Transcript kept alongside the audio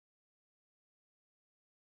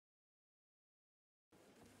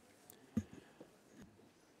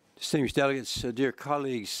Distinguished delegates, dear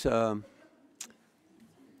colleagues,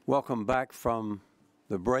 welcome back from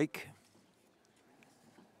the break.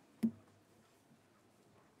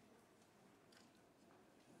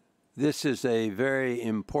 This is a very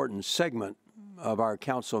important segment of our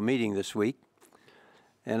council meeting this week,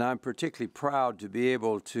 and I'm particularly proud to be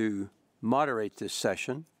able to moderate this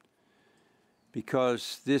session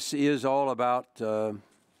because this is all about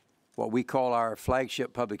what we call our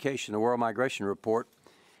flagship publication, the World Migration Report.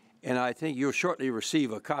 And I think you'll shortly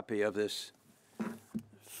receive a copy of this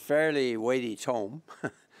fairly weighty tome.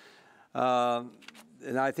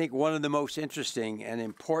 And I think one of the most interesting and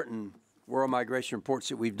important world migration reports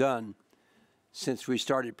that we've done since we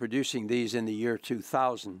started producing these in the year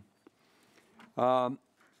 2000.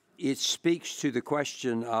 It speaks to the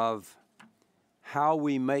question of how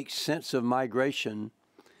we make sense of migration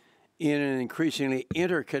in an increasingly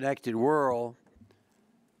interconnected world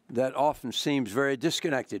that often seems very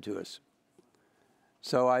disconnected to us.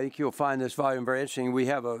 So I think you'll find this volume very interesting. We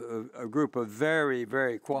have a group of very,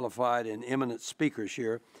 very qualified and eminent speakers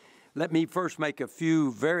here. Let me first make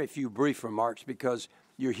very few brief remarks because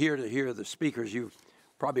you're here to hear the speakers. You've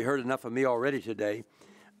probably heard enough of me already today.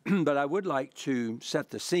 But I would like to set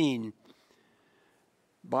the scene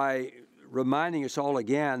by reminding us all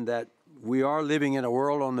again that we are living in a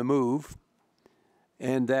world on the move,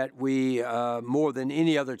 and that we, more than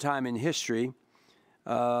any other time in history,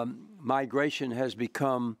 migration has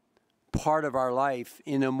become part of our life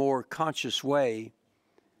in a more conscious way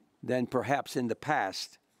than perhaps in the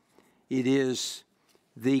past. It is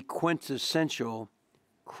the quintessential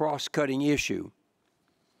cross-cutting issue.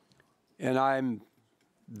 And I'm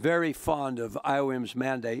very fond of IOM's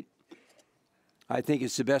mandate. I think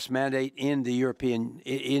it's the best mandate in the European,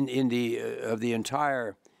 of the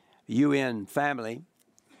entire UN family,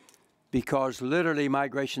 because literally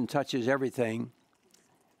migration touches everything,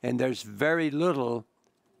 and there's very little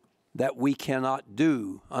that we cannot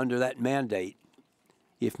do under that mandate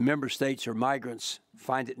if member states or migrants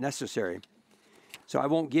find it necessary. So I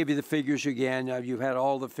won't give you the figures again. You've had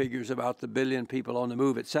all the figures about the billion people on the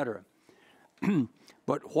move, et cetera.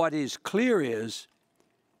 But what is clear is,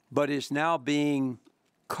 but is now being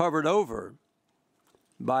covered over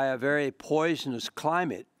by a very poisonous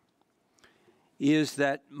climate, is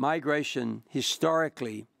that migration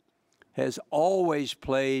historically has always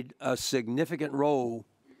played a significant role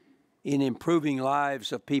in improving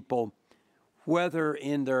lives of people, whether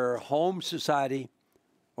in their home society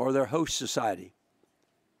or their host society.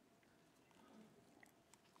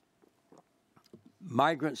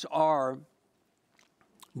 Migrants are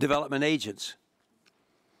development agents.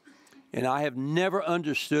 And I have never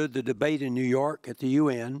understood the debate in New York at the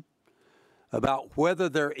UN about whether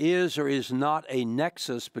there is or is not a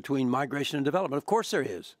nexus between migration and development. Of course there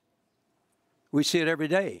is. We see it every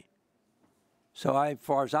day. So as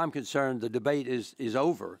far as I'm concerned, the debate is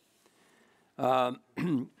over.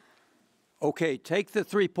 Okay, take the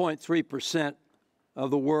 3.3%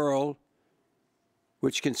 of the world,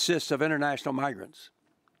 which consists of international migrants.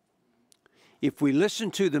 If we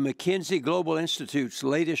listen to the McKinsey Global Institute's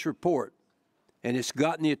latest report, and it's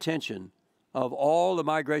gotten the attention of all the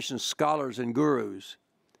migration scholars and gurus,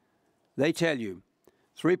 they tell you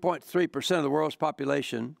 3.3% of the world's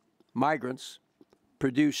population, migrants,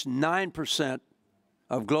 produce 9%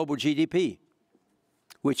 of global GDP,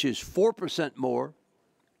 which is 4% more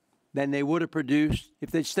than they would have produced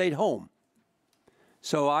if they'd stayed home.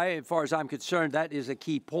 So as far as I'm concerned, that is a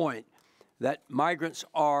key point, that migrants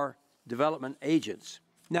are development agents.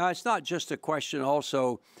 Now, it's not just a question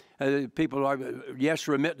also, people are, yes,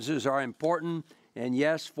 remittances are important, and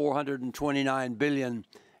yes, 429 billion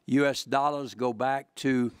US dollars go back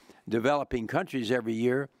to developing countries every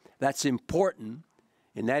year. That's important,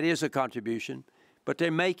 and that is a contribution, but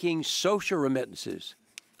they're making social remittances,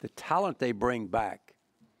 the talent they bring back.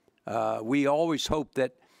 We always hope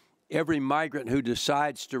that every migrant who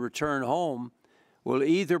decides to return home will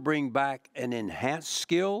either bring back an enhanced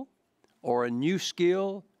skill or a new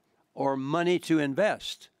skill or money to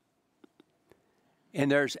invest. And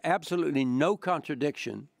there's absolutely no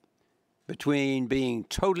contradiction between being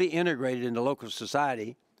totally integrated into local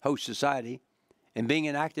society, host society, and being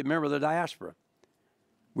an active member of the diaspora.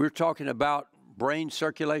 We're talking about brain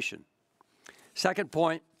circulation. Second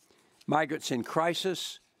point, migrants in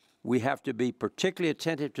crisis. We have to be particularly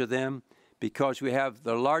attentive to them because we have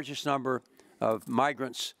the largest number of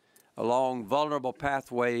migrants along vulnerable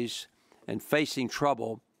pathways and facing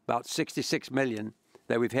trouble, about 66 million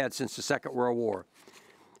that we've had since the Second World War.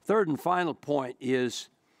 Third and final point is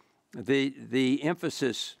the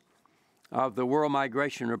emphasis of the World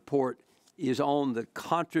Migration Report is on the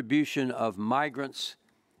contribution of migrants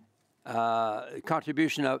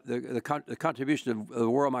contribution of the contribution of the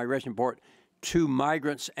World Migration Report to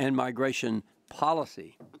migrants and migration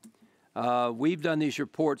policy. We've done these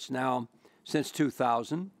reports now since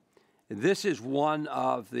 2000. This is one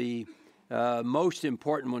of the most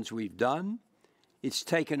important ones we've done. It's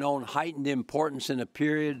taken on heightened importance in a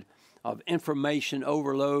period of information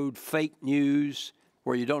overload, fake news,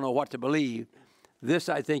 where you don't know what to believe. This,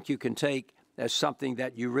 I think, you can take as something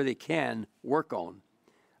that you really can work on.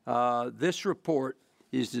 This report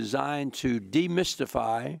is designed to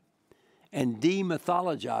demystify and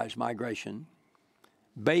demythologize migration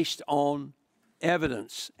based on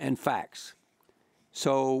evidence and facts.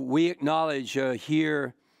 So we acknowledge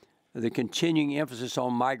here the continuing emphasis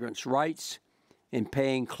on migrants' rights and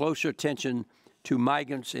paying closer attention to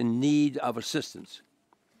migrants in need of assistance.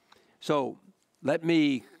 So let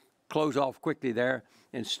me close off quickly there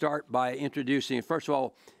and start by introducing, first of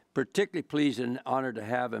all, particularly pleased and honored to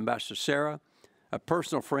have Ambassador Serra, a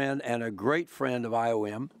personal friend and a great friend of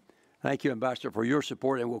IOM. Thank you, Ambassador, for your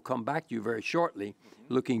support, and we'll come back to you very shortly.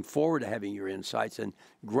 Looking forward to having your insights and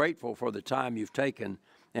grateful for the time you've taken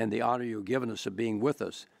and the honor you've given us of being with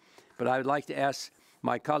us. But I would like to ask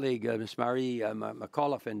my colleague, Ms. Marie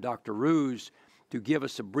McAuliffe and Dr. Ruhs, to give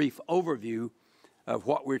us a brief overview of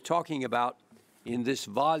what we're talking about in this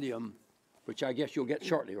volume, which I guess you'll get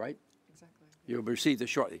shortly, right? Exactly. You'll receive this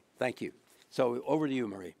shortly. Thank you. So over to you,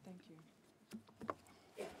 Marie. Thank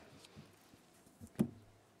you.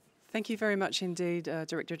 Thank you very much indeed,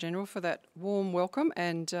 Director General, for that warm welcome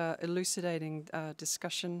and elucidating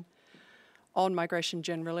discussion on migration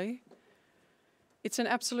generally. It's an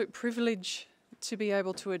absolute privilege to be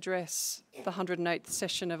able to address the 108th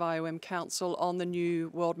session of IOM Council on the new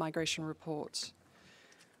World Migration Report.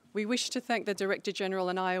 We wish to thank the Director General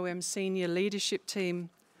and IOM senior leadership team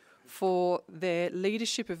for their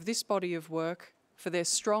leadership of this body of work, for their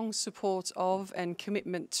strong support of and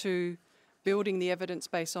commitment to building the evidence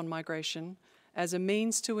base on migration as a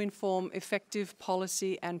means to inform effective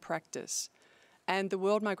policy and practice, and the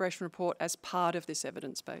World Migration Report as part of this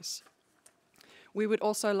evidence base. We would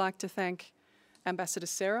also like to thank Ambassador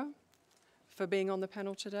Serra for being on the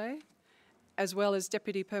panel today, as well as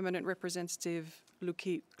Deputy Permanent Representative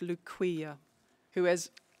Luigi, who has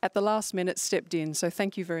at the last minute stepped in, so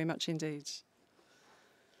thank you very much indeed.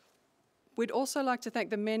 We'd also like to thank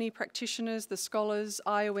the many practitioners, the scholars,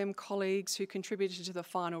 IOM colleagues who contributed to the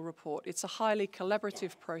final report. It's a highly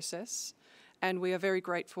collaborative process, and we are very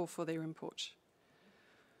grateful for their input.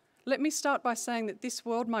 Let me start by saying that this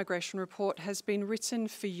World Migration Report has been written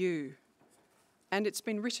for you, and it's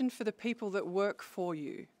been written for the people that work for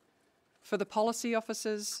you, for the policy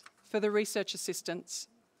officers, for the research assistants,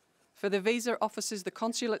 for the visa officers, the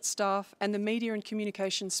consulate staff, and the media and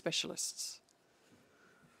communications specialists.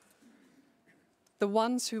 The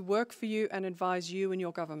ones who work for you and advise you and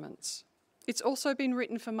your governments. It's also been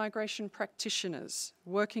written for migration practitioners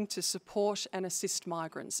working to support and assist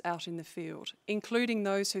migrants out in the field, including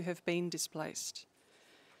those who have been displaced.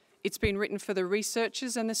 It's been written for the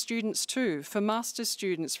researchers and the students too, for master's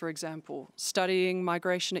students, for example, studying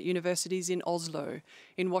migration at universities in Oslo,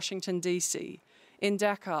 in Washington, DC, in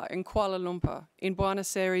Dakar, in Kuala Lumpur, in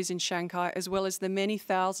Buenos Aires, in Shanghai, as well as the many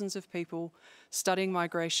thousands of people studying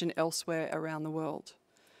migration elsewhere around the world.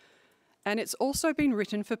 And it's also been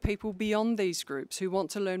written for people beyond these groups who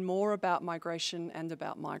want to learn more about migration and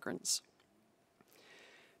about migrants.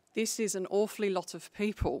 This is an awfully lot of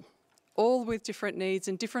people, all with different needs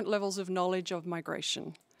and different levels of knowledge of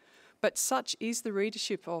migration. But such is the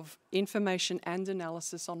readership of information and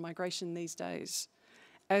analysis on migration these days.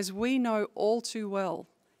 As we know all too well,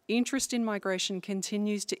 interest in migration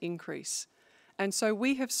continues to increase. And so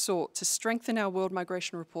we have sought to strengthen our World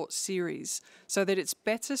Migration Report series so that it's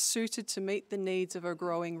better suited to meet the needs of a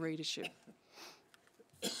growing readership.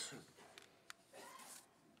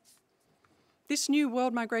 This new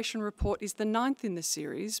World Migration Report is the 9th in the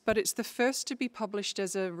series, but it's the first to be published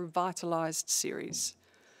as a revitalised series.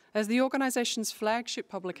 As the organisation's flagship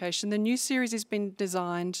publication, the new series has been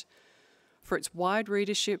designed for its wide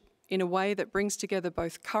readership in a way that brings together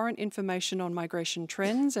both current information on migration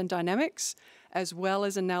trends and dynamics, as well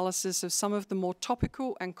as analysis of some of the more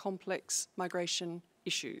topical and complex migration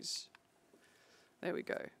issues. There we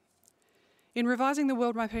go. In revising the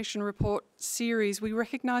World Migration Report series, we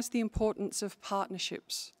recognise the importance of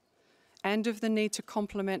partnerships and of the need to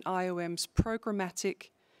complement IOM's programmatic,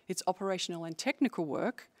 its operational and technical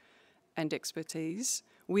work and expertise,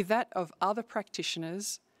 with that of other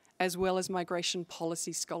practitioners, as well as migration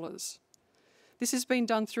policy scholars. This has been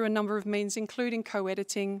done through a number of means, including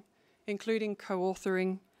co-editing, including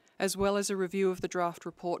co-authoring, as well as a review of the draft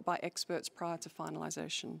report by experts prior to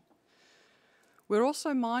finalisation. We're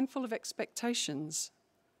also mindful of expectations.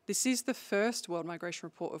 This is the first World Migration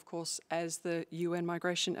Report, of course, as the UN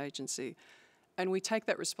Migration Agency, and we take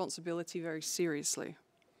that responsibility very seriously.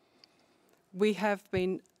 We have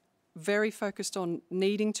been very focused on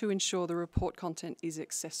needing to ensure the report content is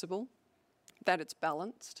accessible, that it's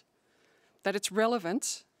balanced, that it's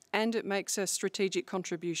relevant, and it makes a strategic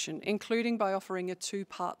contribution, including by offering a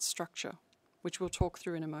two-part structure, which we'll talk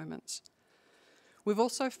through in a moment. We've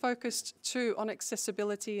also focused too on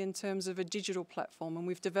accessibility in terms of a digital platform, and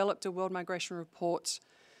we've developed a World Migration Report,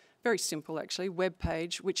 very simple actually, web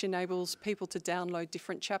page, which enables people to download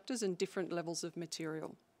different chapters and different levels of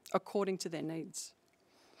material according to their needs.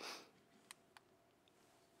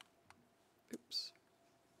 Oops.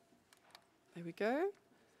 There we go.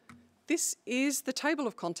 This is the table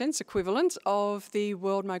of contents equivalent of the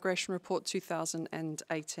World Migration Report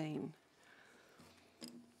 2018.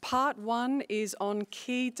 Part 1 is on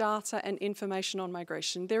key data and information on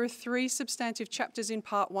migration. There are 3 substantive chapters in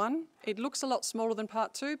Part 1. It looks a lot smaller than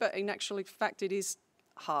Part 2, but in actual fact it is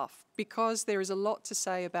half, because there is a lot to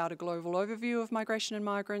say about a global overview of migration and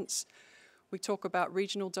migrants. We talk about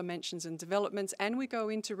regional dimensions and developments, and we go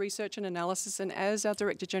into research and analysis. And as our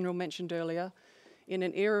Director General mentioned earlier, in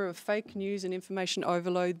an era of fake news and information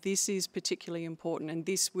overload, this is particularly important, and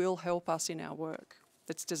this will help us in our work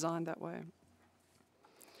that's designed that way.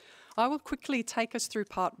 I will quickly take us through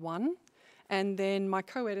Part 1, and then my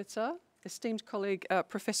co-editor, esteemed colleague,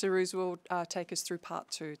 Professor Ruhs, will take us through Part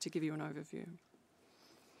 2 to give you an overview.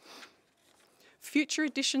 Future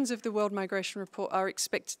editions of the World Migration Report are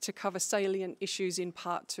expected to cover salient issues in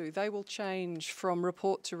Part 2. They will change from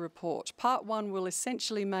report to report. Part 1 will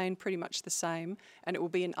essentially remain pretty much the same, and it will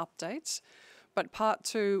be an update. But Part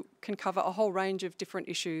 2 can cover a whole range of different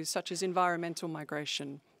issues, such as environmental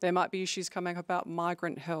migration. There might be issues coming up about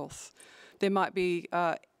migrant health. There might be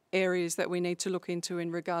areas that we need to look into in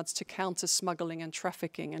regards to counter-smuggling and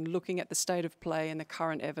trafficking, and looking at the state of play and the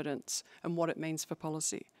current evidence and what it means for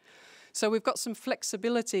policy. So we've got some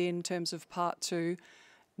flexibility in terms of Part 2,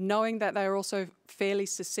 knowing that they are also fairly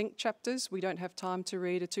succinct chapters. We don't have time to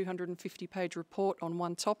read a 250-page report on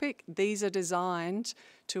one topic. These are designed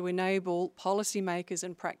to enable policymakers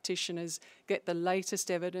and practitioners get the latest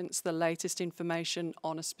evidence, the latest information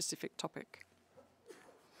on a specific topic.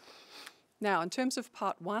 Now, in terms of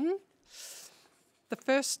Part 1, the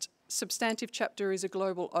first substantive chapter is a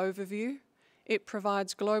global overview. It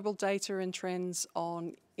provides global data and trends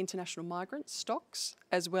on international migrant stocks,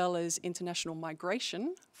 as well as international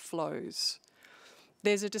migration flows.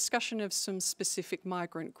 There's a discussion of some specific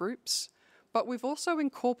migrant groups, but we've also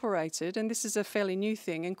incorporated, and this is a fairly new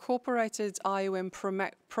thing, incorporated IOM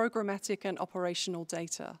programmatic and operational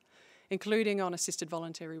data, including on assisted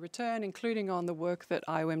voluntary return, including on the work that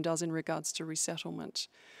IOM does in regards to resettlement.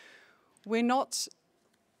 We're not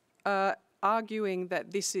arguing that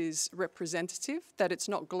this is representative, that it's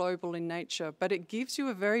not global in nature, but it gives you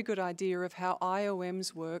a very good idea of how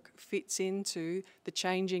IOM's work fits into the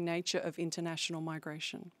changing nature of international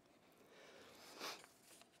migration.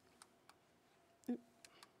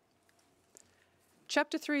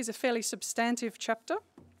 Chapter 3 is a fairly substantive chapter.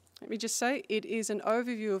 Let me just say, it is an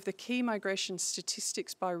overview of the key migration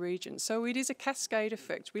statistics by region. So it is a cascade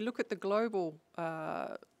effect. We look at the global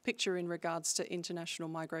picture in regards to international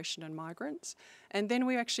migration and migrants, and then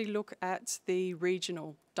we actually look at the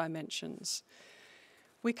regional dimensions.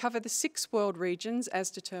 We cover the 6 world regions as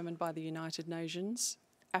determined by the United Nations: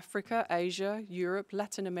 Africa, Asia, Europe,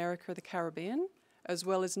 Latin America, the Caribbean, as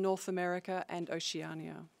well as North America and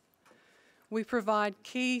Oceania. We provide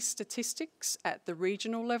key statistics at the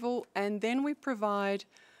regional level, and then we provide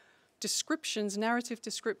descriptions, narrative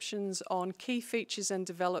descriptions on key features and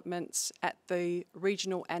developments at the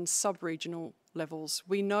regional and sub-regional levels.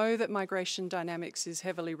 We know that migration dynamics is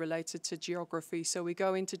heavily related to geography, so we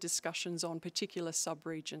go into discussions on particular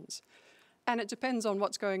sub-regions. And it depends on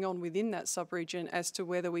what's going on within that sub-region as to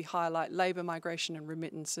whether we highlight labour migration and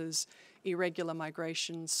remittances, irregular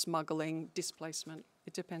migration, smuggling, displacement.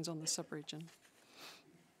 It depends on the sub-region.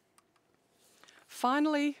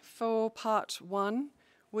 Finally, for Part 1,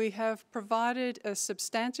 we have provided a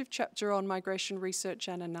substantive chapter on migration research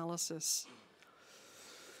and analysis.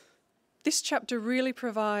 This chapter really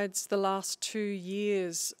provides the last 2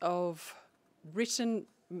 years of written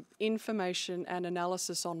information and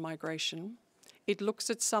analysis on migration. It looks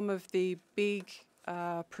at some of the big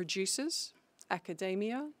producers,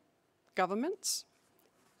 academia, governments,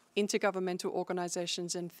 intergovernmental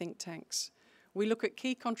organisations and think tanks. We look at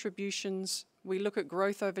key contributions, we look at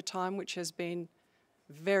growth over time, which has been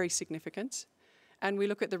very significant, And we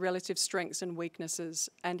look at the relative strengths and weaknesses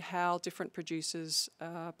and how different producers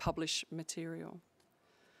publish material.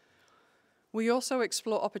 We also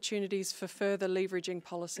explore opportunities for further leveraging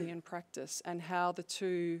policy and practice and how the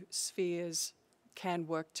two spheres can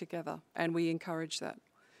work together, and we encourage that.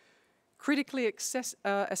 Critically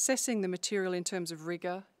assessing the material in terms of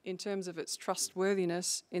rigour, in terms of its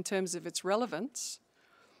trustworthiness, in terms of its relevance,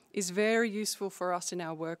 is very useful for us in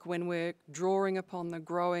our work when we're drawing upon the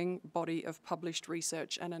growing body of published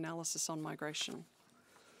research and analysis on migration.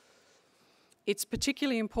 It's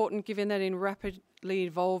particularly important given that in rapidly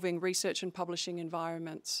evolving research and publishing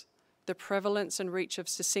environments, the prevalence and reach of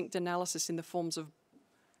succinct analysis in the forms of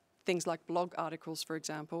things like blog articles, for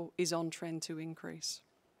example, is on trend to increase.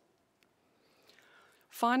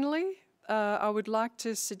 Finally, I would like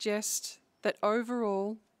to suggest that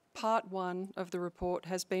overall, Part 1 of the report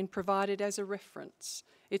has been provided as a reference.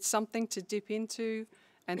 It's something to dip into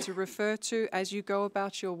and to refer to as you go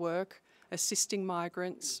about your work, assisting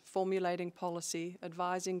migrants, formulating policy,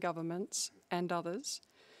 advising governments and others.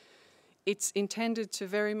 It's intended to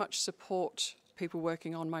very much support people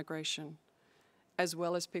working on migration, as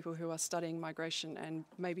well as people who are studying migration and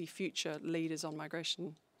maybe future leaders on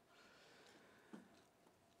migration.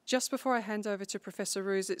 Just before I hand over to Professor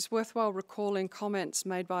Ruhs, it's worthwhile recalling comments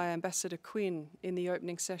made by Ambassador Quinn in the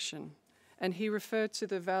opening session, and he referred to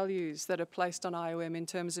the values that are placed on IOM in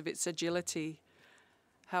terms of its agility,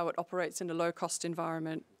 how it operates in a low-cost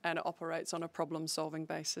environment, and it operates on a problem-solving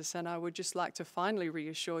basis. And I would just like to finally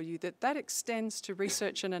reassure you that that extends to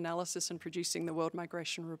research and analysis and producing the World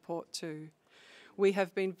Migration Report too. We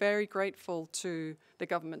have been very grateful to the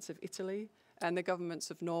governments of Italy and the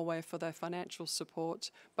governments of Norway for their financial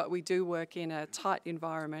support, but we do work in a tight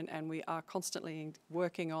environment and we are constantly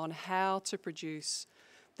working on how to produce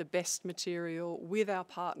the best material with our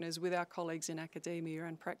partners, with our colleagues in academia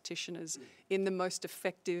and practitioners in the most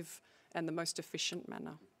effective and the most efficient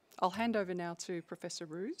manner. I'll hand over now to Professor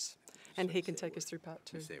Ruhs, and he can take us through part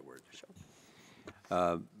 2. Say a word.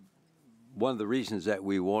 Sure. One of the reasons that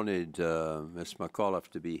we wanted Ms. McAuliffe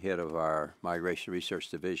to be head of our Migration Research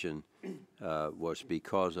Division was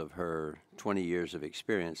because of her 20 years of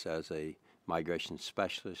experience as a migration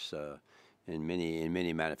specialist in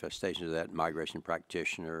many manifestations of that: migration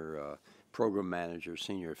practitioner, program manager,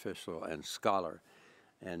 senior official, and scholar.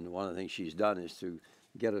 And one of the things she's done is to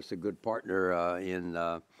get us a good partner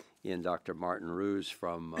in Dr. Martin Ruhs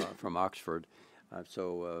from Oxford.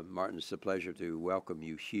 So, Martin, it's a pleasure to welcome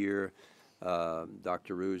you here.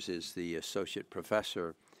 Dr. Ruhs is the Associate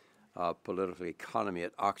Professor of Political Economy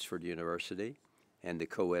at Oxford University and the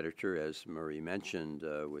co-editor, as Marie mentioned,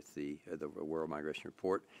 with the World Migration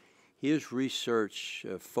Report. His research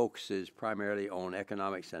focuses primarily on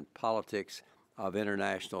economics and politics of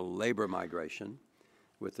international labor migration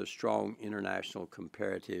with a strong international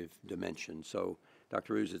comparative dimension. So,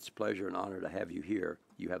 Dr. Ruhs, it's a pleasure and honor to have you here.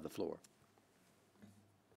 You have the floor.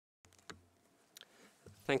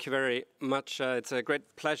 Thank you very much. It's a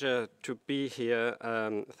great pleasure to be here.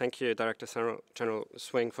 Thank you, Director General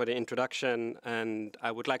Swing, for the introduction. And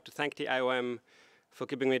I would like to thank the IOM for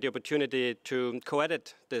giving me the opportunity to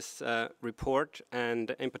co-edit this report.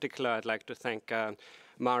 And in particular, I'd like to thank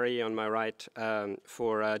Mari on my right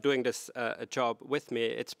for doing this job with me.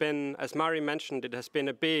 It's been, as Mari mentioned, it has been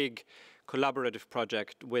a big collaborative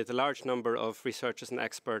project with a large number of researchers and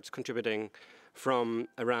experts contributing from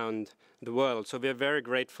around the world. So we are very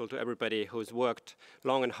grateful to everybody who's worked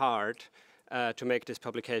long and hard to make this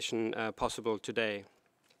publication possible today.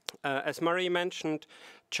 As Marie mentioned,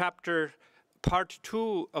 part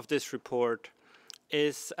 2 of this report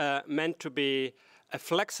is meant to be a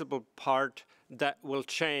flexible part that will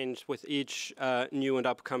change with each new and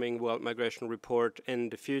upcoming World Migration Report in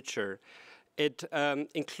the future. It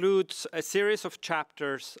includes a series of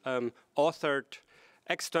chapters authored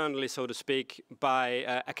externally, so to speak, by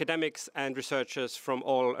academics and researchers from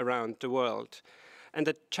all around the world. And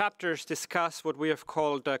the chapters discuss what we have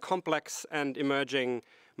called complex and emerging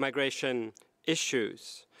migration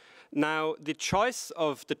issues. Now, the choice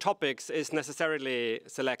of the topics is necessarily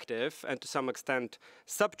selective and to some extent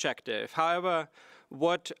subjective. However,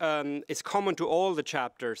 what is common to all the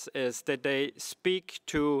chapters is that they speak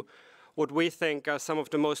to what we think are some of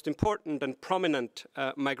the most important and prominent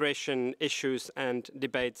migration issues and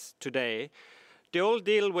debates today. They all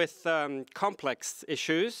deal with complex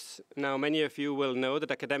issues. Now, many of you will know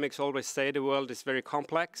that academics always say the world is very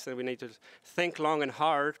complex and we need to think long and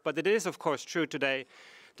hard. But it is, of course, true today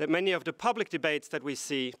that many of the public debates that we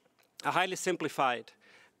see are highly simplified,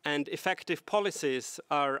 and effective policies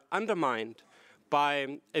are undermined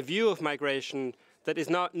by a view of migration that is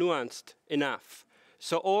not nuanced enough.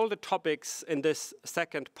 So all the topics in this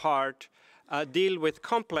second part deal with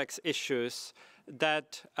complex issues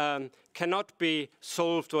that cannot be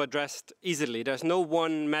solved or addressed easily. There's no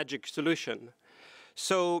one magic solution.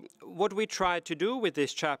 So what we try to do with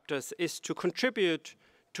these chapters is to contribute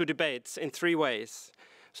to debates in 3 ways.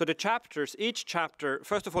 So the chapters, each chapter,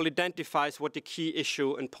 first of all, identifies what the key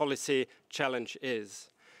issue and policy challenge is.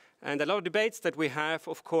 And a lot of debates that we have,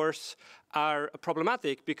 of course, are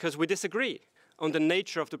problematic because we disagree on the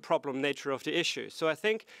nature of the problem, nature of the issue. So I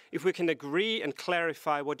think if we can agree and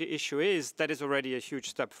clarify what the issue is, that is already a huge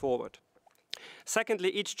step forward. Secondly,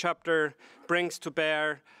 each chapter brings to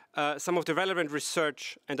bear some of the relevant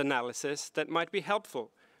research and analysis that might be helpful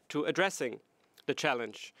to addressing the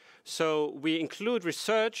challenge. So we include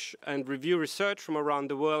research and review research from around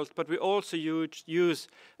the world, but we also use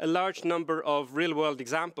a large number of real-world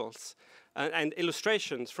examples and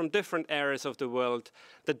illustrations from different areas of the world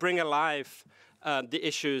that bring alive the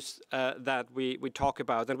issues that we talk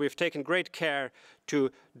about. And we've taken great care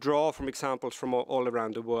to draw from examples from all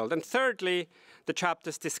around the world. And thirdly, the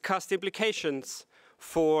chapters discuss the implications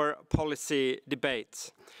for policy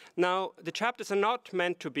debates. Now, the chapters are not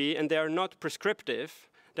meant to be, and they are not prescriptive.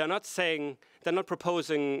 They're not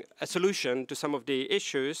proposing a solution to some of the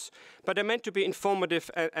issues, but they're meant to be informative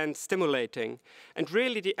and stimulating. And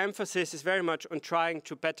really, the emphasis is very much on trying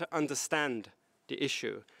to better understand the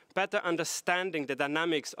issue, better understanding the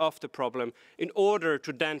dynamics of the problem in order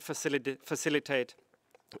to then facilitate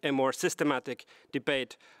a more systematic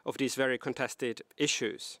debate of these very contested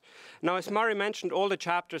issues. Now, as Mari mentioned, all the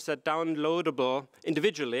chapters are downloadable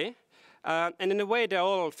individually, and in a way, they're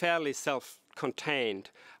all fairly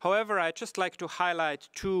self-contained. However, I'd just like to highlight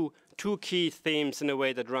two key themes in a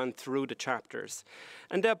way that run through the chapters.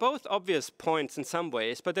 And they're both obvious points in some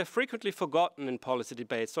ways, but they're frequently forgotten in policy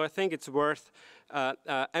debates, so I think it's worth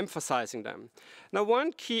emphasizing them. Now,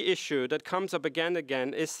 one key issue that comes up again and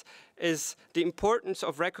again is the importance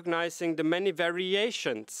of recognizing the many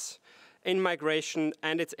variations in migration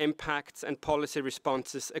and its impacts and policy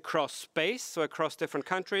responses across space, so across different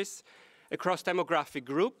countries, across demographic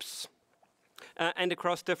groups, and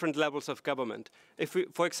across different levels of government.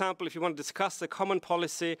 For example, if you want to discuss a common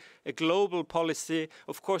policy, a global policy,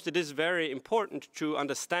 of course it is very important to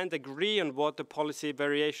understand, agree on what the policy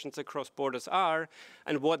variations across borders are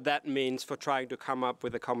and what that means for trying to come up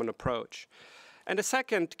with a common approach. And the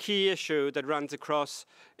second key issue that runs across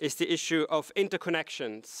is the issue of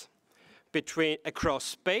interconnections across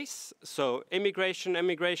space, so immigration,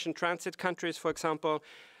 emigration, transit countries, for example,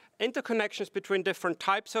 interconnections between different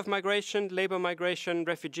types of migration, labor migration,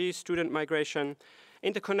 refugees, student migration,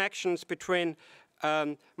 interconnections between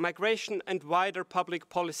migration and wider public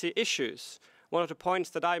policy issues. One of the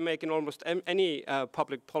points that I make in almost any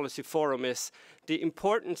public policy forum is the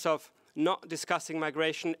importance of not discussing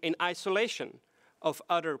migration in isolation of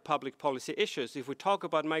other public policy issues. If we talk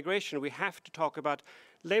about migration, we have to talk about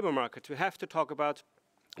labor markets, we have to talk about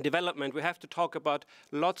development, we have to talk about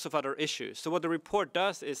lots of other issues. So what the report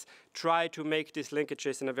does is try to make these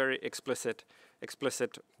linkages in a very explicit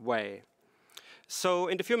way. So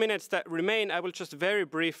in the few minutes that remain, I will just very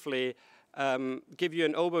briefly give you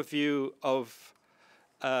an overview of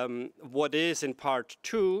what is in part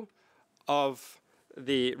 2 of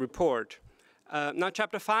the report. Now,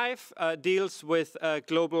 Chapter 5 deals with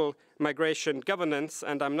global migration governance,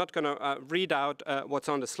 and I'm not going to read out what's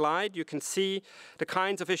on the slide. You can see the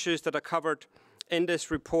kinds of issues that are covered in this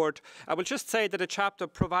report. I will just say that the chapter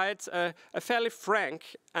provides a fairly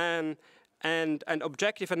frank and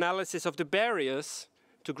objective analysis of the barriers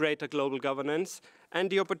to greater global governance and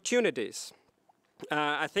the opportunities.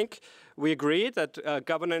 I think we agree that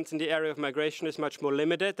governance in the area of migration is much more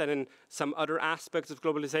limited than in some other aspects of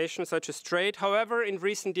globalization, such as trade. However, in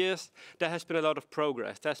recent years, there has been a lot of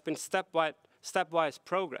progress. There has been stepwise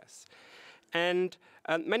progress. And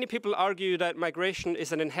many people argue that migration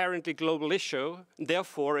is an inherently global issue.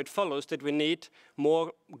 Therefore, it follows that we need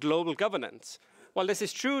more global governance. While this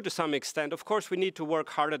is true to some extent, of course, we need to work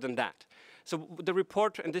harder than that. So the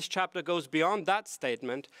report in this chapter goes beyond that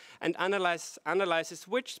statement and analyzes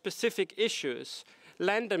which specific issues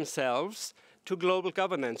lend themselves to global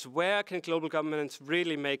governance. Where can global governance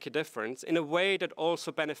really make a difference in a way that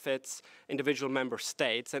also benefits individual member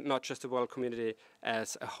states and not just the world community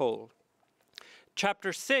as a whole?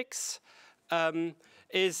 Chapter 6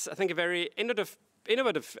 is, I think, a very innovative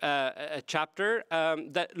chapter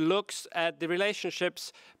that looks at the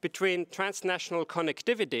relationships between transnational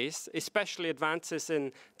connectivities, especially advances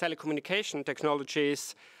in telecommunication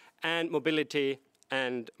technologies, and mobility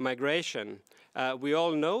and migration. We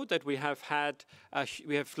all know that we have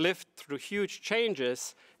lived through huge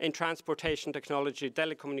changes in transportation technology,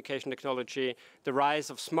 telecommunication technology, the rise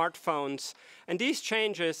of smartphones, and these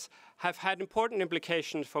changes have had important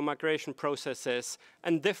implications for migration processes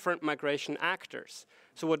and different migration actors.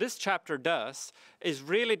 So what this chapter does is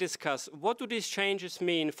really discuss what do these changes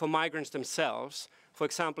mean for migrants themselves, for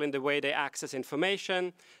example, in the way they access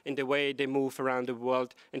information, in the way they move around the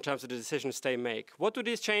world in terms of the decisions they make. What do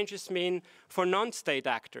these changes mean for non-state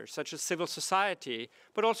actors, such as civil society,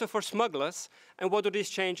 but also for smugglers? And what do these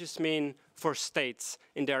changes mean for states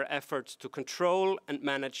in their efforts to control and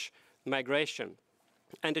manage migration?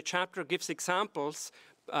 And the chapter gives examples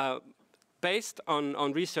based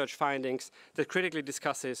on research findings that critically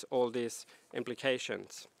discusses all these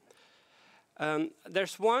implications.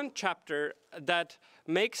 There's one chapter that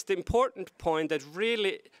makes the important point that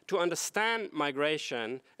really to understand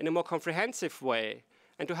migration in a more comprehensive way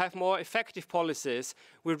and to have more effective policies,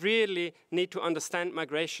 we really need to understand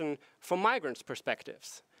migration from migrants'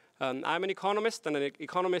 perspectives. I'm an economist, and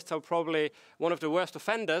economists are probably one of the worst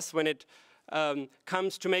offenders when it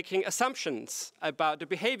comes to making assumptions about the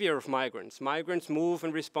behavior of migrants. Migrants move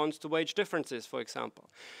in response to wage differences, for example.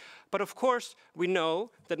 But of course, we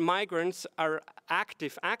know that migrants are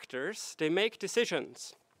active actors. They make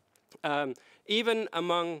decisions. Even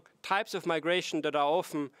among types of migration that are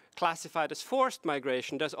often classified as forced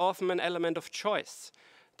migration, there's often an element of choice.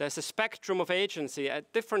 There's a spectrum of agency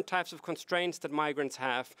at different types of constraints that migrants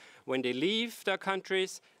have when they leave their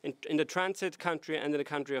countries, in the transit country and in the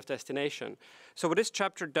country of destination. So what this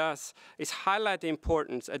chapter does is highlight the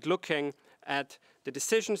importance at looking at the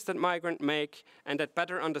decisions that migrants make and at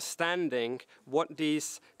better understanding what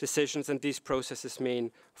these decisions and these processes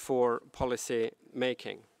mean for policy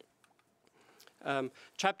making.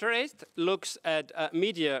 Chapter 8 looks at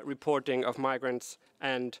media reporting of migrants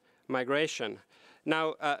and migration.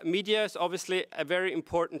 Now, media is obviously a very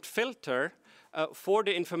important filter for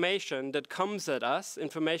the information that comes at us,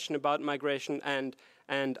 information about migration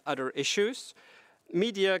and other issues.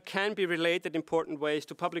 Media can be related in important ways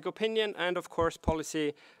to public opinion and, of course,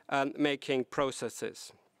 policy making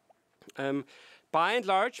processes. By and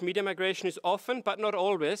large, media migration is often, but not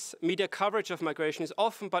always, media coverage of migration is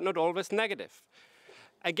often, but not always negative.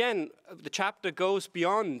 Again, the chapter goes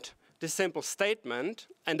beyond the simple statement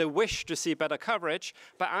and a wish to see better coverage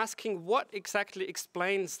by asking what exactly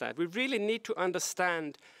explains that. We really need to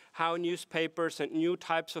understand how newspapers and new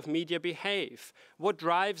types of media behave, what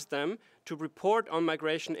drives them to report on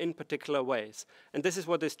migration in particular ways. And this is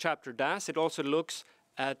what this chapter does. It also looks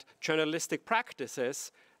at journalistic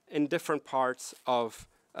practices in different parts of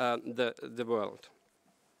the world.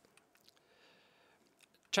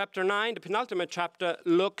 Chapter 9, the penultimate chapter,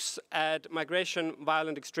 looks at migration,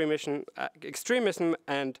 violent extremism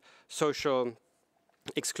and social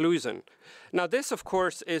exclusion. Now this, of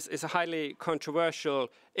course, is a highly controversial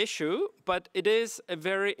issue, but it is a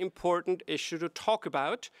very important issue to talk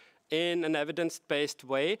about in an evidence-based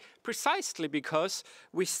way, precisely because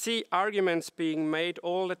we see arguments being made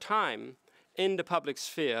all the time in the public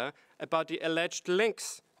sphere about the alleged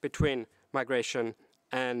links between migration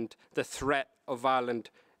and the threat of violent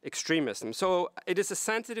extremism. So it is a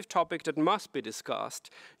sensitive topic that must be discussed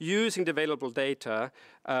using the available data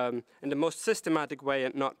in the most systematic way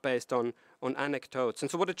and not based on anecdotes. And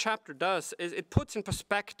so what the chapter does is it puts in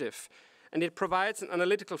perspective and it provides an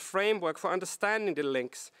analytical framework for understanding the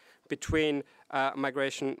links between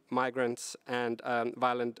migration, migrants, and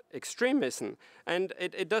violent extremism. And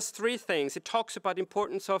it does three things. It talks about the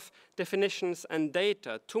importance of definitions and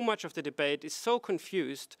data. Too much of the debate is so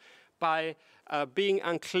confused by being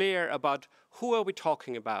unclear about who are we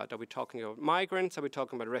talking about. Are we talking about migrants? Are we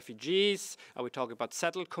talking about refugees? Are we talking about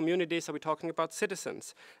settled communities? Are we talking about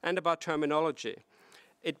citizens? And about terminology.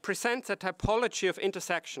 It presents a typology of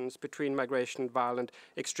intersections between migration and violent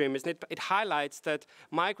extremism. It highlights that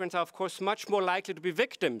migrants are, of course, much more likely to be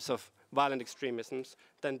victims of violent extremisms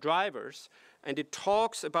than drivers. And it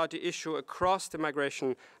talks about the issue across the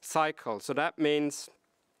migration cycle. So that means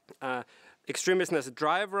extremism as a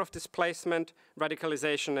driver of displacement,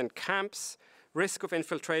 radicalization and camps, risk of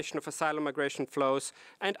infiltration of asylum migration flows,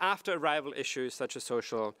 and after arrival issues such as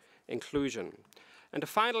social inclusion. And the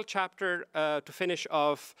final chapter, to finish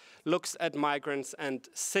off, looks at migrants and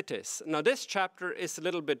cities. Now this chapter is a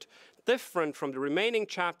little bit different from the remaining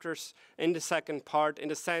chapters in the second part in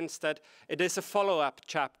the sense that it is a follow-up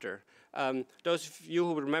chapter. Those of you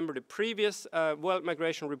who remember the previous World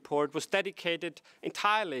Migration Report was dedicated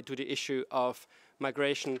entirely to the issue of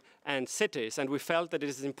migration and cities. And we felt that it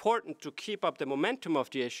is important to keep up the momentum of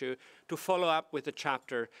the issue, to follow up with a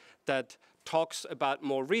chapter that talks about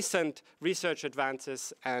more recent research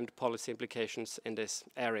advances and policy implications in this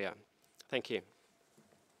area. Thank you.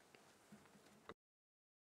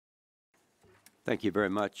 Thank you very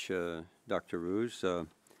much, Dr. Ruhs.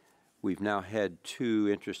 We've now had two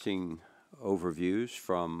interesting overviews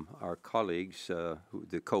from our colleagues,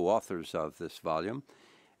 the co-authors of this volume.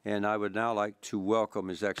 And I would now like to welcome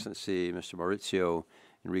His Excellency Mr. Maurizio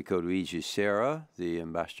Enrico Luigi Serra, the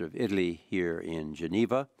Ambassador of Italy here in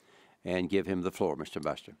Geneva, and give him the floor. Mr.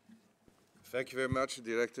 Ambassador. Thank you very much,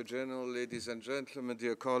 Director General. Ladies and gentlemen,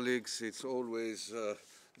 dear colleagues, it's always a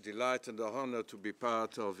delight and an honor to be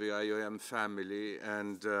part of the IOM family,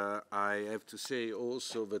 and I have to say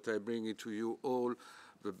also that I bring it to you all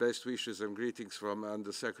the best wishes and greetings from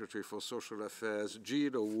Undersecretary for Social Affairs,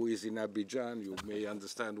 Giro, who is in Abidjan. You may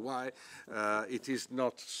understand why. It is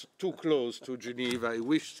not too close to Geneva. I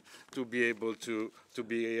wished to be able to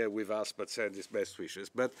be here with us, but send his best wishes.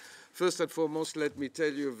 But first and foremost, let me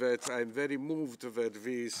tell you that I'm very moved that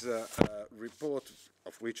this report,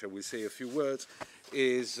 of which I will say a few words,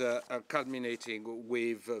 is culminating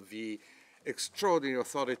with the extraordinary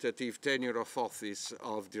authoritative tenure of office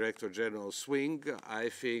of Director General Swing. I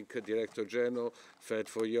think, Director General, that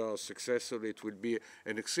for your successor it will be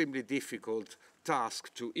an extremely difficult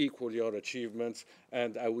task to equal your achievements,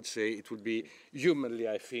 and I would say it would be humanly,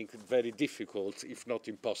 I think, very difficult, if not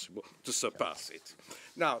impossible, to surpass it.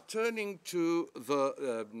 Now, turning to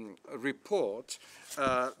the report,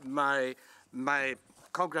 my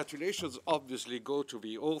congratulations obviously go to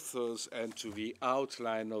the authors and to the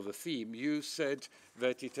outline of the theme. You said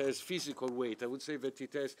that it has physical weight. I would say that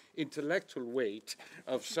it has intellectual weight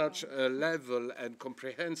of such a level and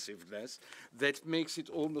comprehensiveness that makes it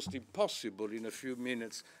almost impossible in a few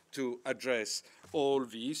minutes to address all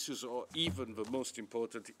the issues, or even the most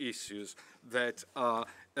important issues that are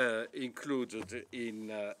included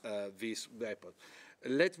in this report.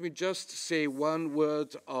 Let me just say one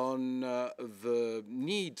word on the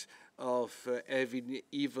need of having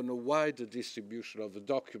even a wider distribution of the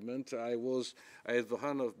document. I had the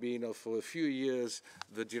honor of being for a few years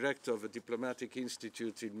the director of a diplomatic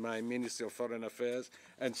institute in my Ministry of Foreign Affairs,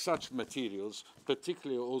 and such materials,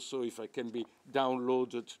 particularly also if I can be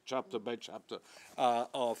downloaded chapter by chapter, are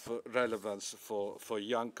of relevance for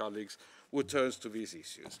young colleagues who turns to these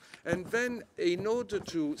issues. And then, in order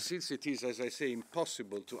to, since it is, as I say,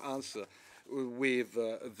 impossible to answer with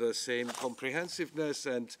the same comprehensiveness,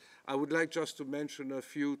 and I would like just to mention a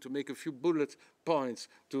few, to make a few bullet points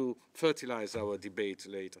to fertilize our debate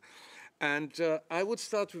later. And I would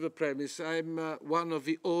start with a premise. I'm one of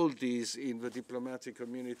the oldies in the diplomatic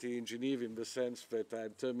community in Geneva, in the sense that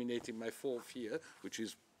I'm terminating my 4th year, which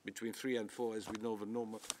is between 3 and 4, as we know, the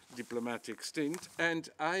normal diplomatic stint. And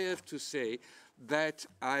I have to say that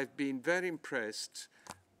I've been very impressed,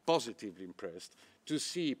 positively impressed, to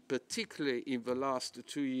see, particularly in the last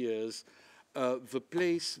 2 years, the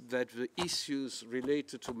place that the issues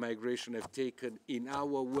related to migration have taken in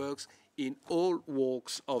our works in all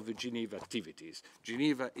walks of the Geneva activities.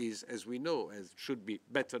 Geneva is, as we know, as should be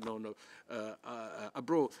better known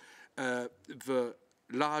abroad, the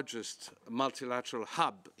largest multilateral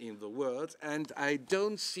hub in the world, and I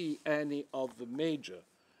don't see any of the major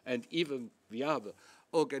and even the other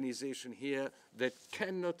organization here that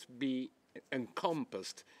cannot be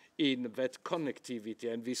encompassed in that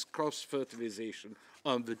connectivity and this cross-fertilization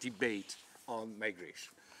on the debate on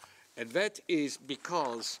migration. And that is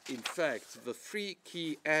because, in fact, the 3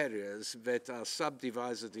 key areas that are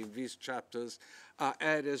subdivided in these chapters are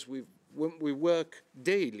areas we work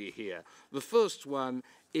daily here. The first one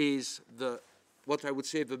is what I would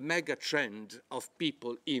say the mega trend of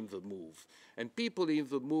people in the move. And people in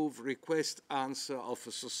the move request answer of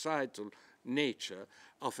a societal nature,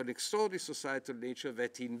 of an extraordinary societal nature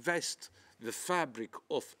that invests the fabric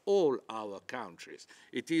of all our countries.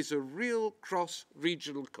 It is a real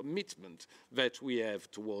cross-regional commitment that we have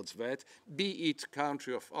towards that, be it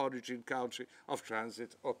country of origin, country of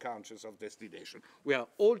transit, or countries of destination. We are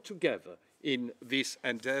all together in this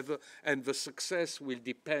endeavor, and the success will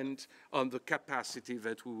depend on the capacity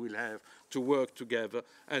that we will have to work together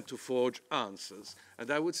and to forge answers. And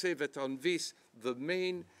I would say that on this, the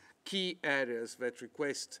main key areas that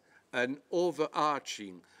request an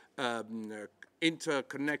overarching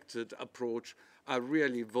interconnected approach are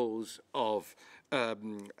really those of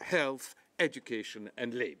health, education,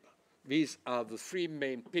 and labor. These are the 3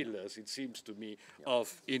 main pillars, it seems to me,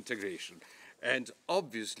 of integration. And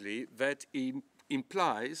obviously that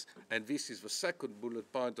implies, and this is the second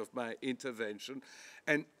bullet point of my intervention,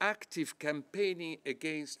 an active campaigning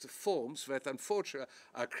against forms that unfortunately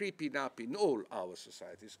are creeping up in all our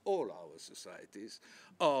societies,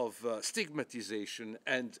 of stigmatization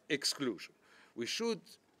and exclusion. We should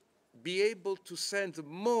be able to send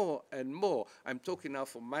more and more, I'm talking now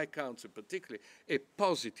from my country particularly, a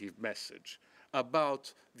positive message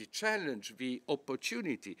about the challenge, the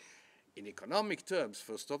opportunity. In economic terms,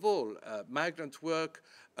 first of all, migrant work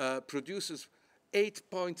produces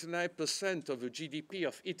 8.9% of the GDP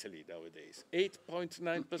of Italy nowadays,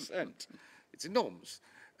 8.9%. It's enormous.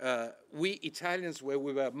 We Italians, where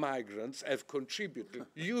we were migrants, have contributed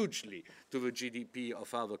hugely to the GDP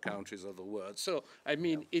of other countries of the world. So, I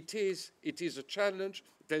mean, it is a challenge.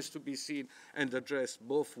 It has to be seen and addressed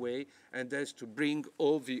both ways, and has to bring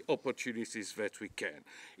all the opportunities that we can.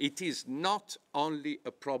 It is not only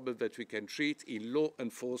a problem that we can treat in law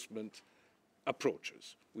enforcement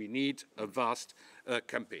approaches. We need a vast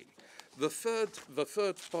campaign. The third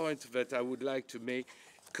point that I would like to make,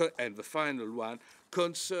 and the final one,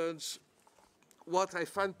 concerns what I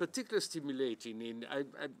find particularly stimulating.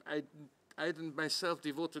 I hadn't myself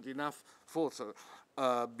devoted enough thought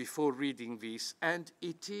before reading this, and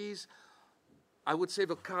it is, I would say,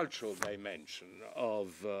 the cultural dimension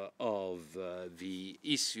of the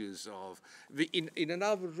issues of in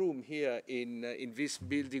another room here in this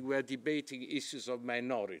building. We're debating issues of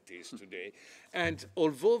minorities today, and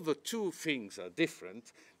although the two things are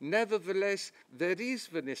different, nevertheless there is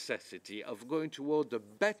the necessity of going toward a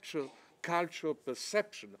better cultural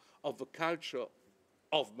perception of the culture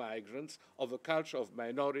of migrants, of the culture of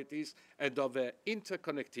minorities, and of their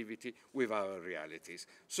interconnectivity with our realities.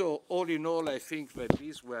 So all in all, I think that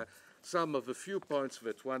these were some of the few points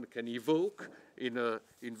that one can evoke in the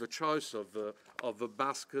choice of the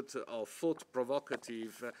basket of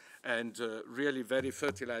thought-provocative and really very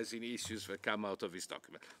fertilizing issues that come out of this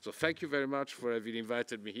document. So thank you very much for having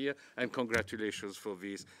invited me here, and congratulations for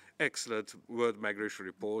this excellent World Migration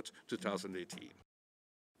Report 2018.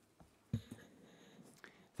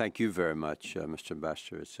 Thank you very much, Mr.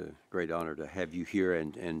 Ambassador. It's a great honor to have you here,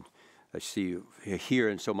 and I see you here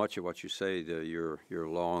in so much of what you say, your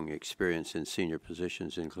long experience in senior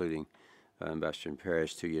positions, including Ambassador in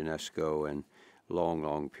Paris to UNESCO, and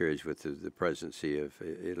long periods with the presidency of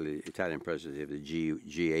Italian presidency of the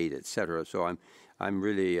G8, et cetera. So I'm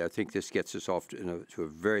really, I think this gets us off to a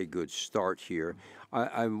very good start here.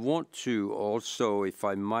 I want to also, if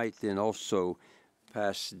I might, then also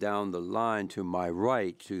pass down the line to my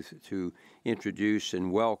right to introduce and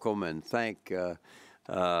welcome and thank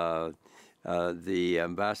the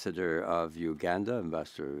ambassador of Uganda,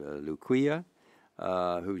 Ambassador Luigi,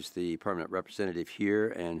 who's the permanent representative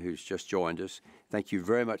here and who's just joined us. Thank you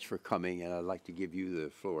very much for coming, and I'd like to give you the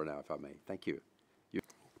floor now, if I may. Thank you.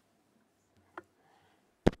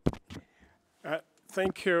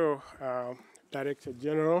 Thank you, Director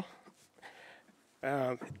General,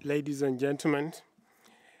 ladies and gentlemen.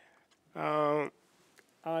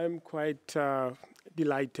 I'm quite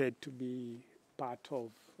delighted to be part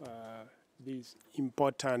of this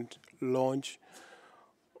important launch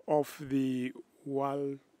of the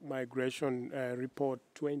World Migration Report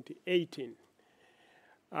 2018.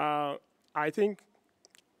 I think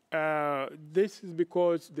this is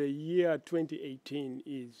because the year 2018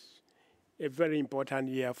 is a very important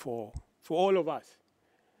year for all of us.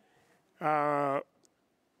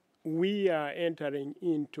 We are entering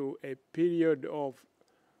into a period of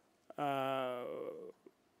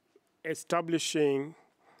establishing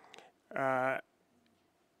the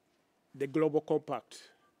Global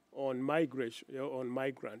Compact on migration, on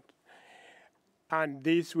migrant, and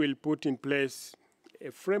this will put in place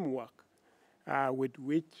a framework with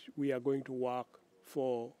which we are going to work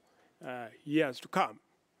for years to come.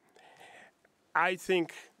 I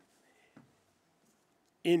think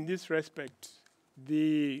in this respect,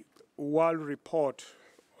 the World Report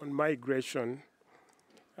on Migration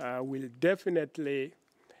will definitely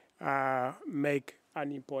make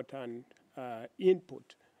an important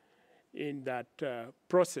input in that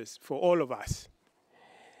process for all of us.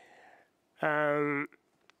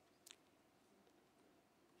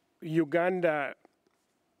 Uganda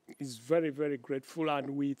is very, very grateful,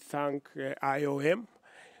 and we thank IOM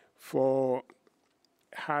for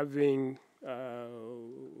having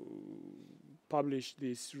published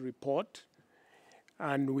this report.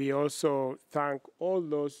 And we also thank all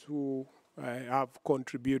those who have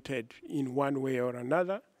contributed in one way or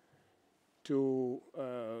another to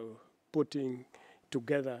putting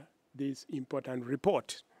together this important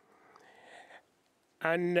report.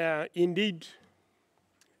 And indeed,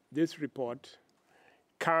 this report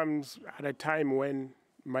comes at a time when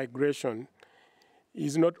migration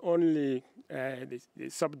is not only the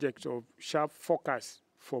subject of sharp focus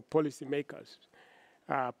for policymakers,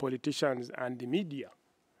 politicians, and the media,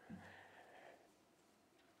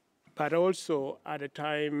 but also at a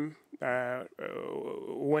time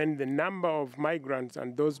when the number of migrants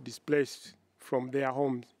and those displaced from their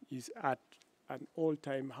homes is at an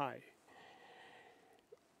all-time high.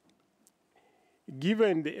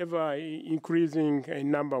 Given the ever-increasing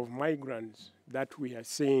number of migrants that we are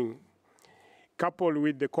seeing, coupled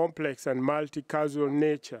with the complex and multi-causal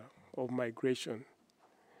nature of migration,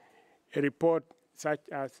 a report such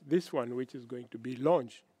as this one, which is going to be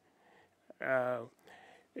launched,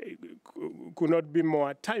 could not be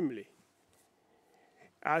more timely,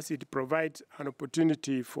 as it provides an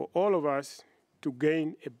opportunity for all of us to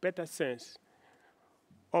gain a better sense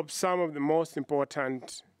of some of the most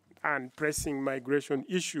important and pressing migration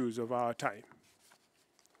issues of our time.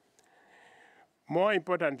 More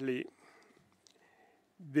importantly,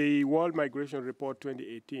 the World Migration Report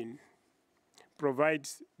 2018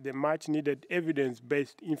 provides the much-needed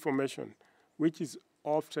evidence-based information, which is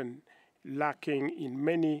often lacking in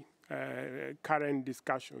many current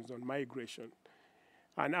discussions on migration.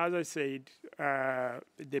 And as I said,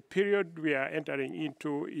 the period we are entering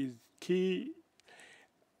into is key,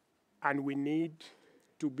 and we need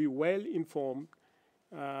to be well informed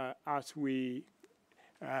as we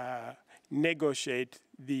negotiate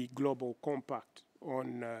the global compact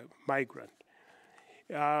on migrant.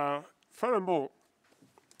 Furthermore,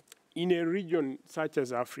 in a region such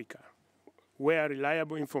as Africa, where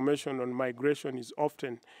reliable information on migration is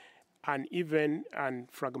often uneven and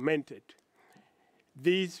fragmented,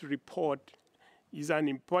 this report is an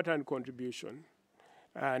important contribution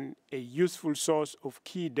and a useful source of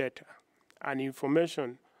key data and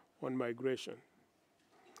information on migration.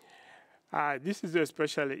 This is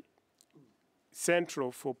especially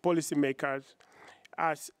central for policymakers,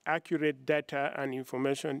 as accurate data and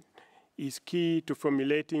information is key to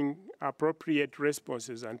formulating appropriate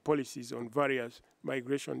responses and policies on various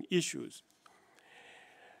migration issues.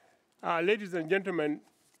 Ladies and gentlemen,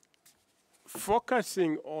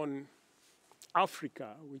 focusing on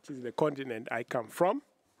Africa, which is the continent I come from,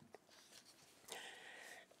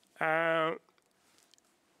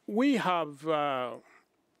 we have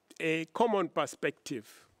a common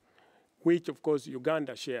perspective, which of course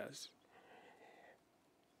Uganda shares.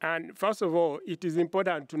 And first of all, it is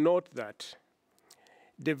important to note that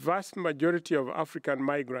the vast majority of African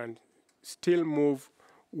migrants still move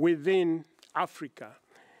within Africa.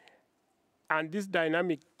 And this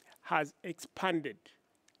dynamic has expanded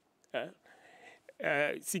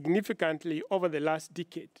significantly over the last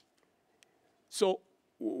decade. So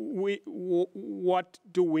what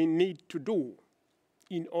do we need to do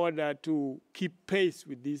in order to keep pace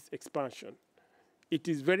with this expansion? It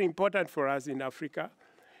is very important for us in Africa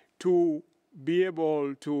to be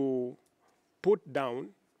able to put down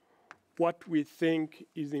what we think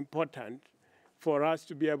is important for us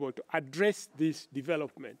to be able to address this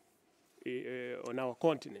development on our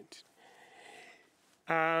continent.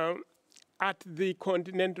 At the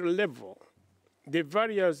continental level, the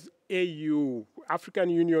various AU, African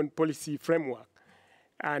Union policy framework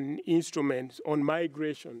and instruments on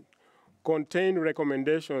migration contain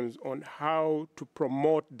recommendations on how to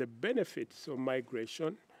promote the benefits of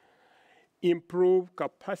migration, improve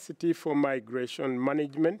capacity for migration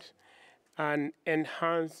management, and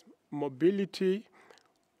enhance mobility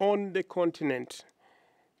on the continent,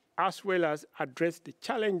 as well as address the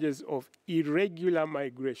challenges of irregular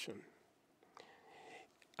migration.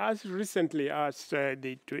 As recently as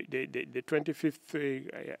the 25th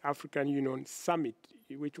African Union Summit,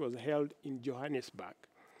 which was held in Johannesburg,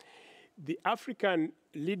 the African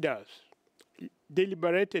leaders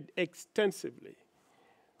deliberated extensively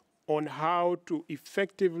on how to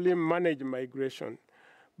effectively manage migration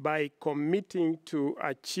by committing to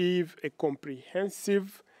achieve a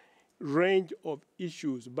comprehensive range of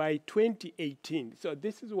issues by 2018. So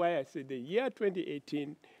this is why I say the year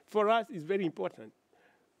 2018 for us is very important,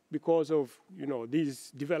 because of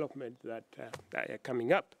these developments that are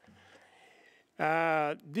coming up.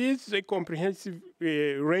 This comprehensive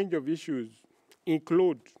range of issues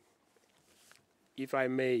include, if I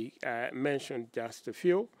may mention just a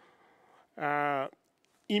few,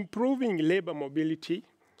 improving labor mobility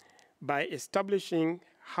by establishing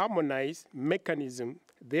harmonized mechanisms,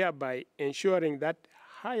 thereby ensuring that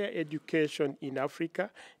higher education in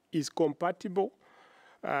Africa is comparable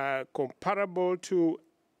to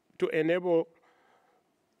enable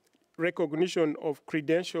recognition of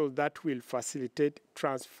credentials that will facilitate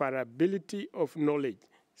transferability of knowledge,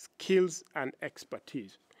 skills, and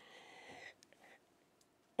expertise.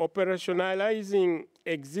 Operationalizing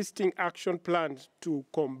existing action plans to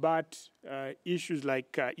combat issues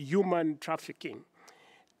like human trafficking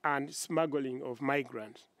and smuggling of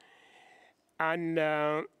migrants.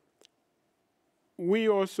 And we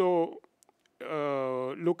also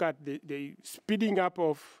look at the speeding up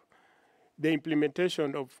of the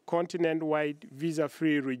implementation of continent-wide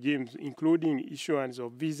visa-free regimes, including issuance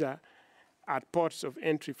of visa at ports of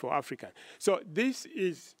entry for Africans. So this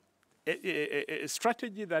is a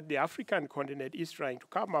strategy that the African continent is trying to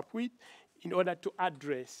come up with in order to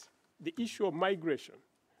address the issue of migration.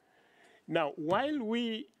 Now, while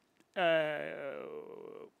we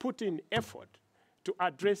put in effort to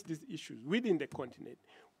address these issues within the continent,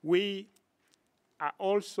 we are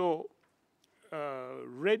also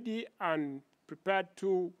ready and prepared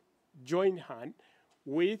to join hands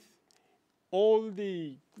with all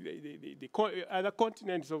the other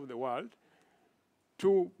continents of the world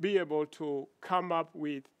to be able to come up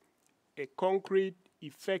with a concrete,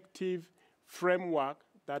 effective framework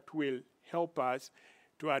that will help us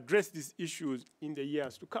to address these issues in the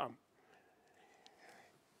years to come.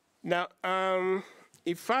 Now,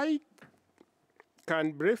 if I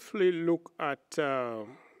can briefly look at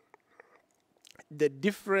the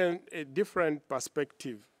different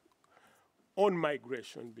perspective on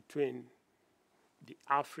migration between the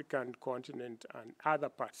African continent and other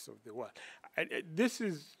parts of the world. This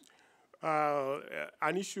is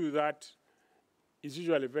an issue that is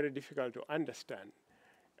usually very difficult to understand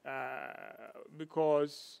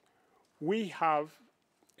because we have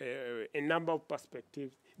a number of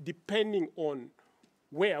perspectives depending on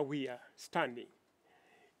where we are standing.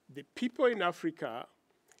 The people in Africa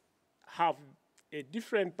have a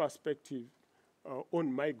different perspective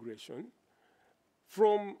on migration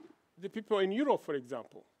from the people in Europe, for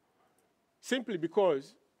example, simply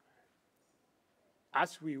because,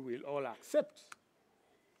 as we will all accept,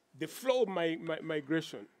 the flow of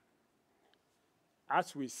migration,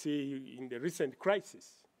 as we see in the recent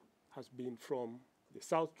crisis, has been from the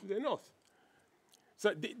south to the north.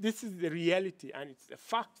 So this is the reality, and it's a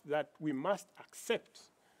fact that we must accept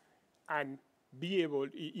and be able,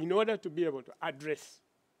 in order to be able to address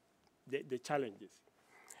the challenges.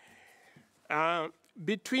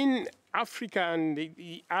 Between Africa and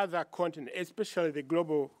the other continent, especially the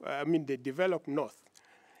global, the developed north,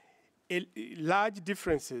 large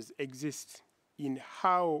differences exist in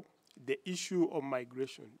how the issue of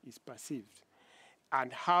migration is perceived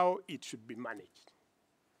and how it should be managed.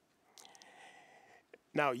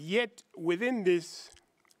 Now, yet within these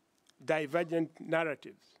divergent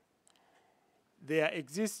narratives, there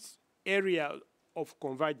exists area of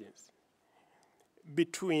convergence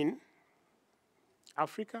between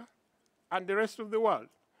Africa and the rest of the world,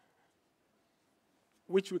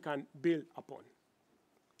 which we can build upon.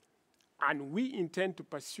 And we intend to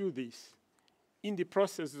pursue this in the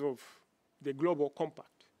process of the Global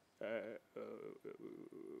Compact.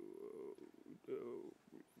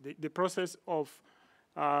 The process of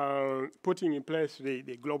putting in place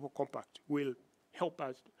the Global Compact will help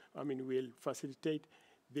us, will facilitate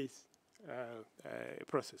this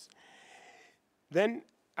process. Then,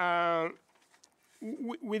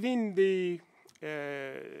 within the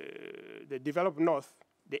developed north,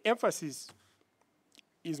 the emphasis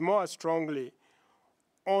is more strongly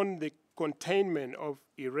on the containment of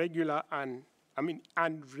irregular and,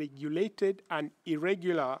 unregulated and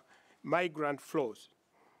irregular migrant flows,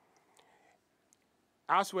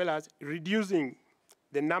 as well as reducing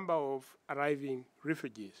the number of arriving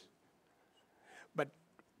refugees. But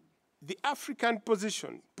the African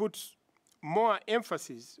position puts more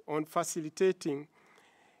emphasis on facilitating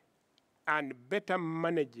and better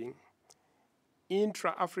managing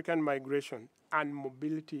intra-African migration and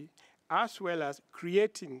mobility, as well as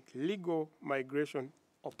creating legal migration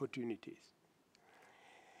opportunities.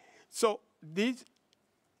 So these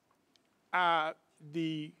are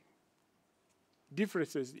the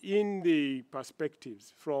differences in the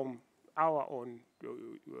perspectives from our own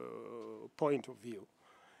point of view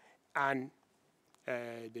and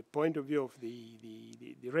the point of view of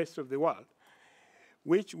the rest of the world,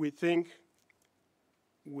 which we think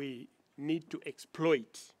we need to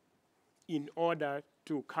exploit in order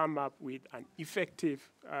to come up with an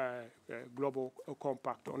effective global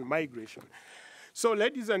compact on migration. So,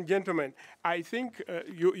 ladies and gentlemen, I think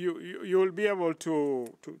you'll be able to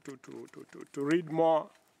read more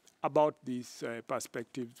about these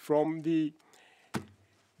perspectives from the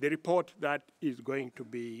report that is going to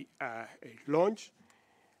be launched.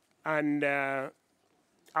 And as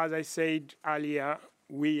I said earlier,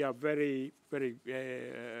 we are very, very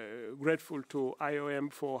grateful to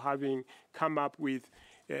IOM for having come up with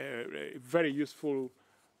a very useful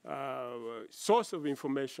source of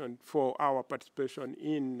information for our participation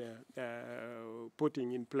in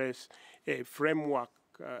putting in place a framework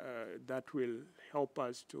that will help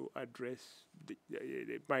us to address the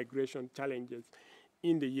migration challenges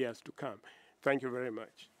in the years to come. Thank you very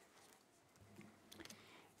much.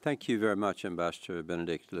 Thank you very much, Ambassador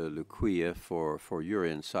Benedict Luquia, for your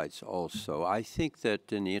insights also. I think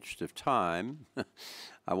that in the interest of time,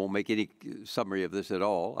 I won't make any summary of this at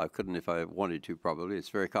all. I couldn't if I wanted to, probably. It's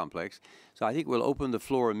very complex. So I think we'll open the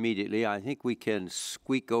floor immediately. I think we can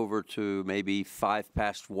squeak over to maybe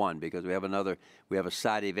 1:05 because we have a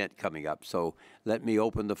side event coming up. So let me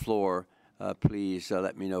open the floor. Please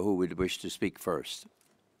let me know who would wish to speak first.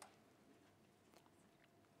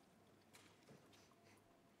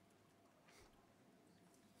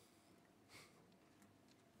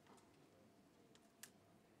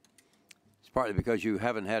 Partly because you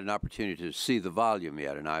haven't had an opportunity to see the volume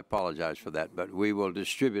yet, and I apologize for that, but we will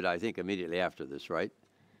distribute, I think, immediately after this, right?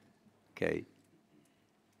 Okay.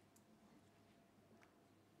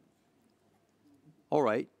 All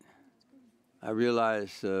right. I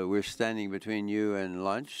realize we're standing between you and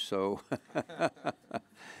lunch, so.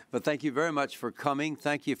 But thank you very much for coming.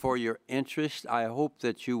 Thank you for your interest. I hope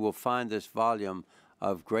that you will find this volume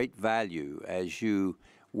of great value as you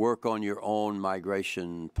work on your own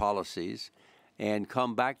migration policies, and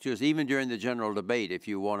come back to us even during the general debate. If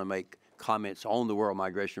you want to make comments on the World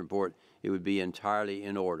Migration Report, it would be entirely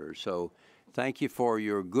in order. So thank you for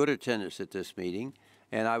your good attendance at this meeting.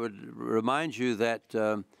 And I would remind you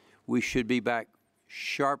that we should be back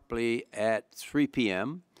sharply at 3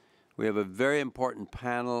 p.m. We have a very important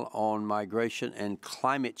panel on migration and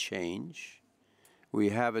climate change. We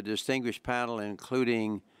have a distinguished panel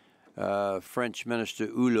including French Minister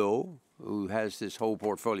Hulot, who has this whole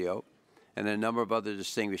portfolio, and a number of other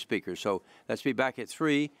distinguished speakers. So let's be back at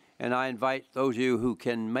 3, and I invite those of you who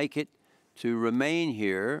can make it to remain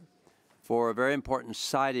here for a very important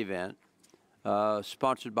side event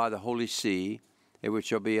sponsored by the Holy See, in which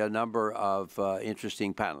there will be a number of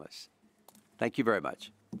interesting panelists. Thank you very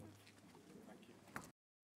much.